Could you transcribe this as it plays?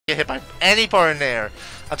get hit by any part in there,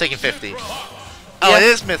 I'm taking 50. Oh, Yeah. it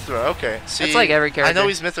is Mithra. Okay. See, It's like every character. I know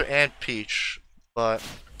he's Mithra and Peach, but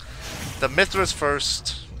the Mithra's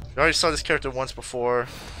first. We already saw this character once before.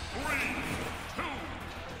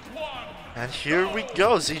 And here we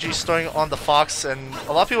go. ZG starting on the Fox, and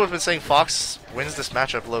a lot of people have been saying Fox wins this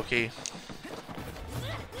matchup, low-key.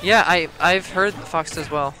 Yeah, I've heard Fox as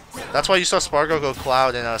well. That's why you saw Spargo go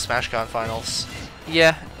Cloud in SmashCon finals.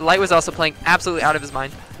 Yeah, Light was also playing absolutely out of his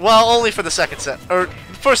mind. Well, only for the second set. Or,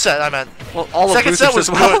 first set, I meant. Well, all of second set was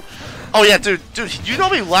as well. good. Oh, yeah, dude, you know how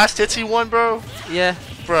many last hits he won, bro? Yeah.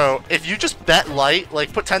 Bro, if you just bet Light,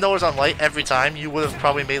 like put $10 on Light every time, you would have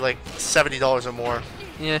probably made like $70 or more.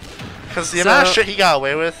 Yeah. Because the amount of shit he got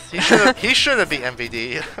away with, he should have beat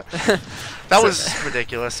MVD. That was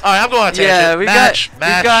ridiculous. All right, I'm going on tangent. Yeah, we've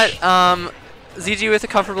got ZG with a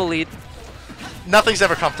comfortable lead. Nothing's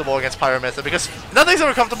ever comfortable against Pyramithra because nothing's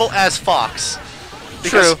ever comfortable as Fox.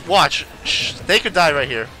 Because, True. watch, they could die right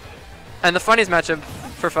here. And the funniest matchup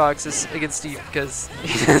for Fox is against Steve because he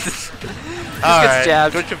just All gets right,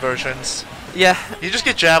 jabbed. good conversions. Yeah. You just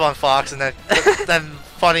get jab on Fox and then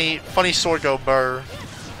funny sword go burr.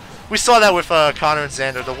 We saw that with Connor and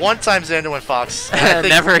Xander. The one time Xander went Fox.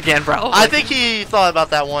 Never again, probably. I think he thought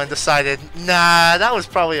about that one, decided, nah, that was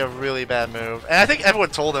probably a really bad move. And I think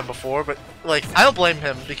everyone told him before, but like, I don't blame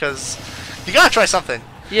him because you gotta try something.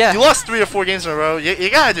 Yeah. You lost 3 or 4 games in a row. You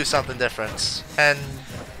gotta do something different. And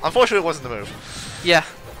unfortunately, it wasn't the move. Yeah.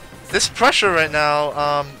 This pressure right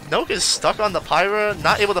now, Noke is stuck on the Pyra,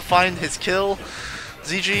 not able to find his kill.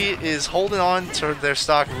 ZG is holding on to their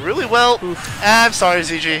stock really well. I'm sorry,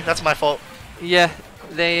 ZG. That's my fault. Yeah.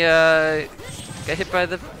 They got hit by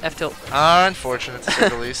the F tilt. Unfortunate, to say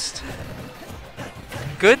the least.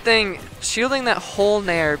 Good thing shielding that whole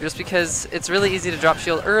nair just because it's really easy to drop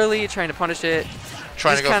shield early, trying to punish it.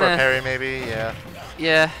 Trying Just to go for a kinda- parry, maybe. Yeah.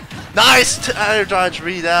 Yeah. Nice air dodge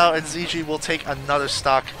read out, and ZG will take another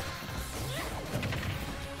stock.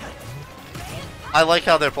 I like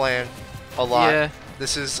how they're playing a lot. Yeah.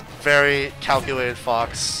 This is very calculated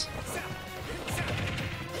Fox.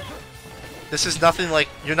 This is nothing like,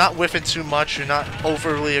 you're not whiffing too much, you're not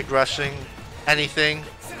overly aggressing anything.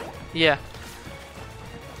 Yeah.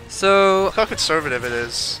 So Look how conservative it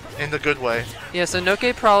is, in the good way. yeah, so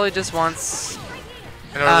Noke probably just wants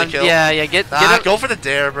An early kill. yeah, get him, go for the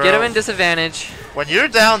dare, bro. get him in disadvantage. When you're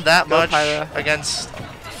down that Go much Pyra. against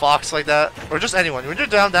Fox like that, or just anyone, when you're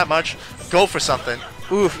down that much, go for something.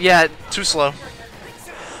 Oof, yeah, Too slow.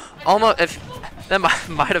 almost if that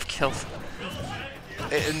might have killed.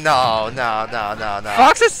 No.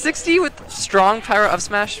 Fox is 60 with strong pyro up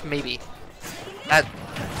smash, maybe. At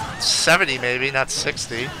 70 maybe, not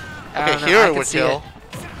 60. I Okay, don't know, here I it can would see kill.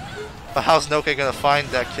 it. But how's Noke gonna find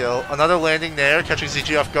that kill? Another landing there, catching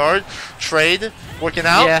ZG off guard. Trade, working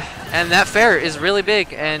out. Yeah, and that fair is really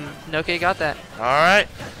big, and Noke got that. Alright.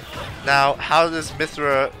 Now, how does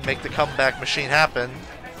Mithra make the comeback machine happen?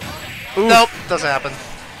 Oof. Nope, doesn't happen.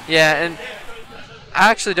 Yeah, and I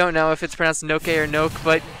actually don't know if it's pronounced Noke or Noke,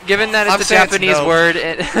 but given that I'm it's a saying it's Japanese Noke.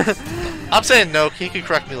 word, I'm saying Noke, he can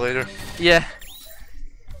correct me later. yeah.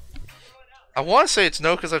 I want to say it's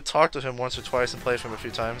Noke because I've talked to him once or twice and played with him a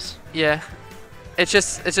few times. Yeah, it's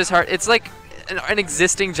just hard. It's like an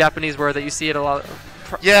existing Japanese word that you see at a lot.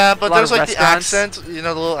 Yeah, but lot there's of like the restaurants. accent, you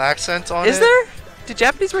know, the little accent on it. Is there? Do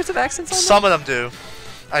Japanese words have accents on them? Some of them do,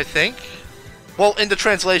 I think. Well, in the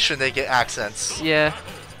translation, they get accents. Yeah.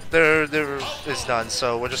 There is none,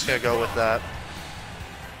 so we're just gonna go with that.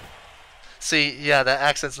 See, yeah, that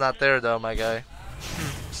accent's not there though, my guy.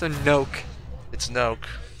 So Noke. It's Noke.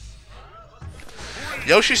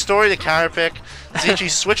 Yoshi's story, the counter pick. ZG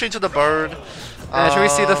switching to the bird. Should we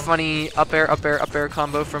see the funny up air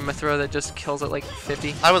combo from Mithra that just kills at like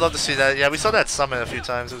 50? I would love to see that. Yeah, we saw that summon a few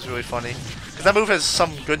times. It was really funny. Because that move has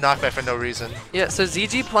some good knockback for no reason. Yeah, so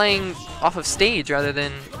ZG playing off of stage rather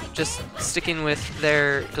than just sticking with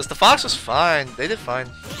their... Because the Fox was fine. They did fine.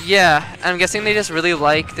 Yeah, I'm guessing they just really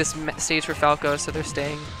like this stage for Falco, so they're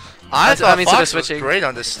staying. I So thought they're Fox was switching. great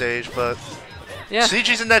on this stage, but Yeah.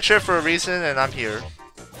 CG's in that chair for a reason, and I'm here.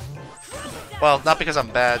 Well, not because I'm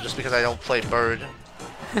bad, just because I don't play bird.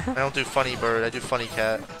 I don't do funny bird, I do funny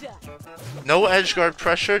cat. No edge guard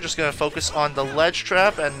pressure, just gonna focus on the ledge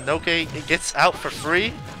trap, and Noke gets out for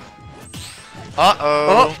free. Uh-oh.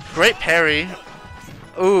 Oh. Great parry.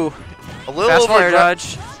 Ooh. A little Fast over air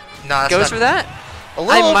dodge. Nah, that's Goes not- for that? A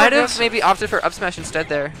little I might have over-aggressive. maybe opted for up smash instead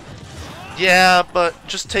there. Yeah, but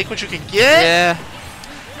just take what you can get. Yeah.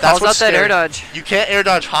 That's Calls out what's that air scary. dodge. You can't air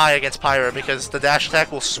dodge high against Pyra because the dash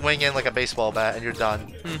attack will swing in like a baseball bat and you're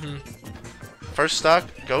done. First stock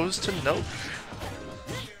goes to Noke.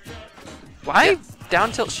 Why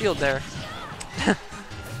down tilt shield there.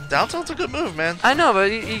 Down tilt's a good move, man. I know,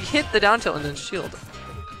 but you hit the down tilt and then shield.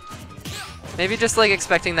 Maybe just like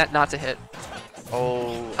expecting that not to hit.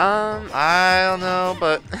 Oh. I don't know,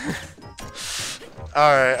 but.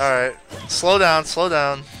 Alright. Slow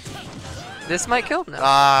down. This might kill him now.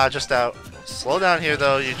 Ah, just out. Slow down here,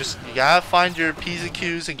 though. You gotta find your P's and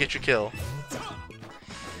Q's and get your kill.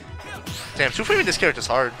 Damn, two-framing this character's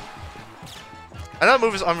hard. I know that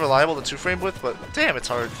move is unreliable to two-frame with, but damn, it's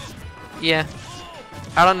hard. Yeah.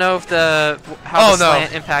 I don't know if how the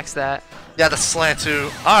slant impacts that. Yeah, the slant too.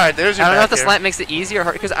 Alright, there's your I don't know if back the air. slant makes it easier or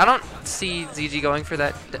hard, because I don't see ZG going for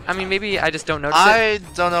that. I mean, maybe I just don't notice it. I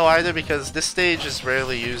don't know either, because this stage is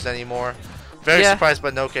rarely used anymore. Very surprised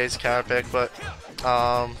by Noke's counter pick, but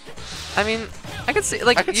I mean, I could see,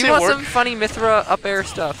 like, I could you see it want work. some funny Mithra up air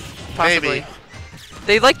stuff, possibly. Maybe.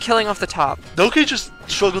 They like killing off the top. Noke just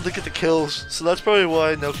struggled to get the kills, so that's probably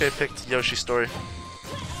why Noke picked Yoshi's story.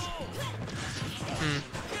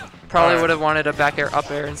 Probably would have wanted a back air up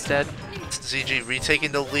air instead. ZG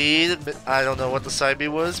retaking the lead. I don't know what the side B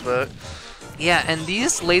was, but Yeah, and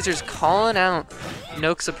these lasers calling out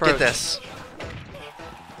Noke's approach. get this.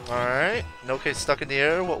 Alright, Noke's stuck in the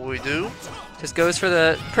air. What will we do? Just goes for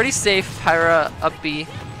the pretty safe Pyra up B.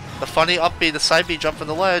 The funny up B, the side B jump from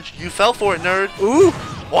the ledge. You fell for it, nerd. Ooh!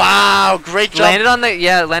 Wow, great jump. Landed on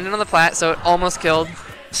the plat, so it almost killed.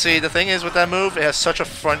 See, the thing is with that move, it has such a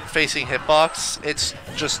front-facing hitbox. It's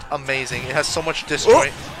just amazing. It has so much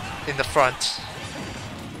disjoint in the front.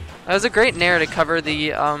 That was a great nair to cover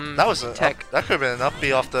the That was a tech. that could have been an up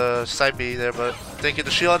B off the side B there, but didn't get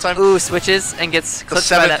the shield on time. Ooh, switches and gets The clipped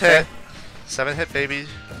by 7th that hit. fair. 7th hit, baby.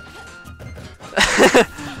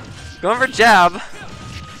 Going for jab.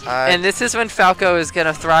 And this is when Falco is going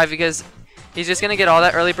to thrive, because he's just going to get all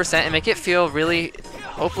that early percent and make it feel really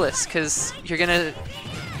hopeless, because you're going to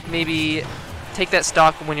maybe take that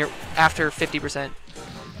stock when you're after 50%.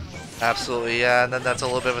 Absolutely, yeah, and then that's a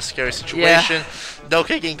little bit of a scary situation. Noke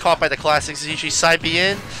getting caught by the classic ZG side B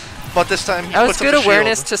in, but this time he That was puts up good the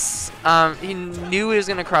awareness shield. to, he knew he was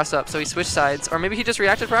going to cross up, so he switched sides, or maybe he just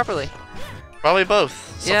reacted properly. Probably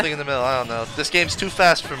both. Yeah. Something in the middle, I don't know. This game's too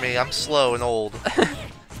fast for me. I'm slow and old.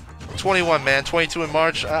 21, man. 22 in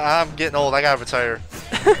March. I'm getting old. I gotta retire.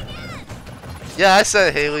 Yeah, I said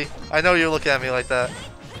it, Haley. I know you're looking at me like that.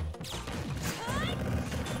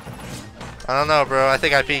 I don't know, bro. I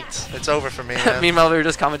think I peaked. It's over for me, man. Meanwhile, we were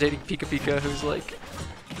just commentating Pika Pika, who's like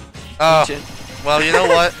Oh, ancient. well, you know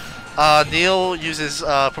what? Neil uses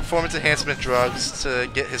performance enhancement drugs to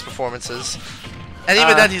get his performances. And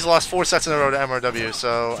even then, he's lost 4 sets in a row to MRW,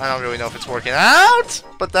 so I don't really know if it's working out.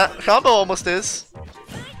 But that combo almost is.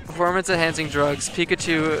 Performance enhancing drugs,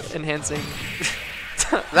 Pikachu enhancing.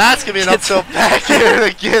 That's going to be an uptilt back here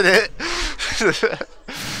to get it.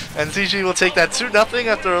 And ZG will take that 2-0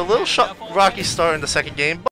 after a little rocky start in the second game.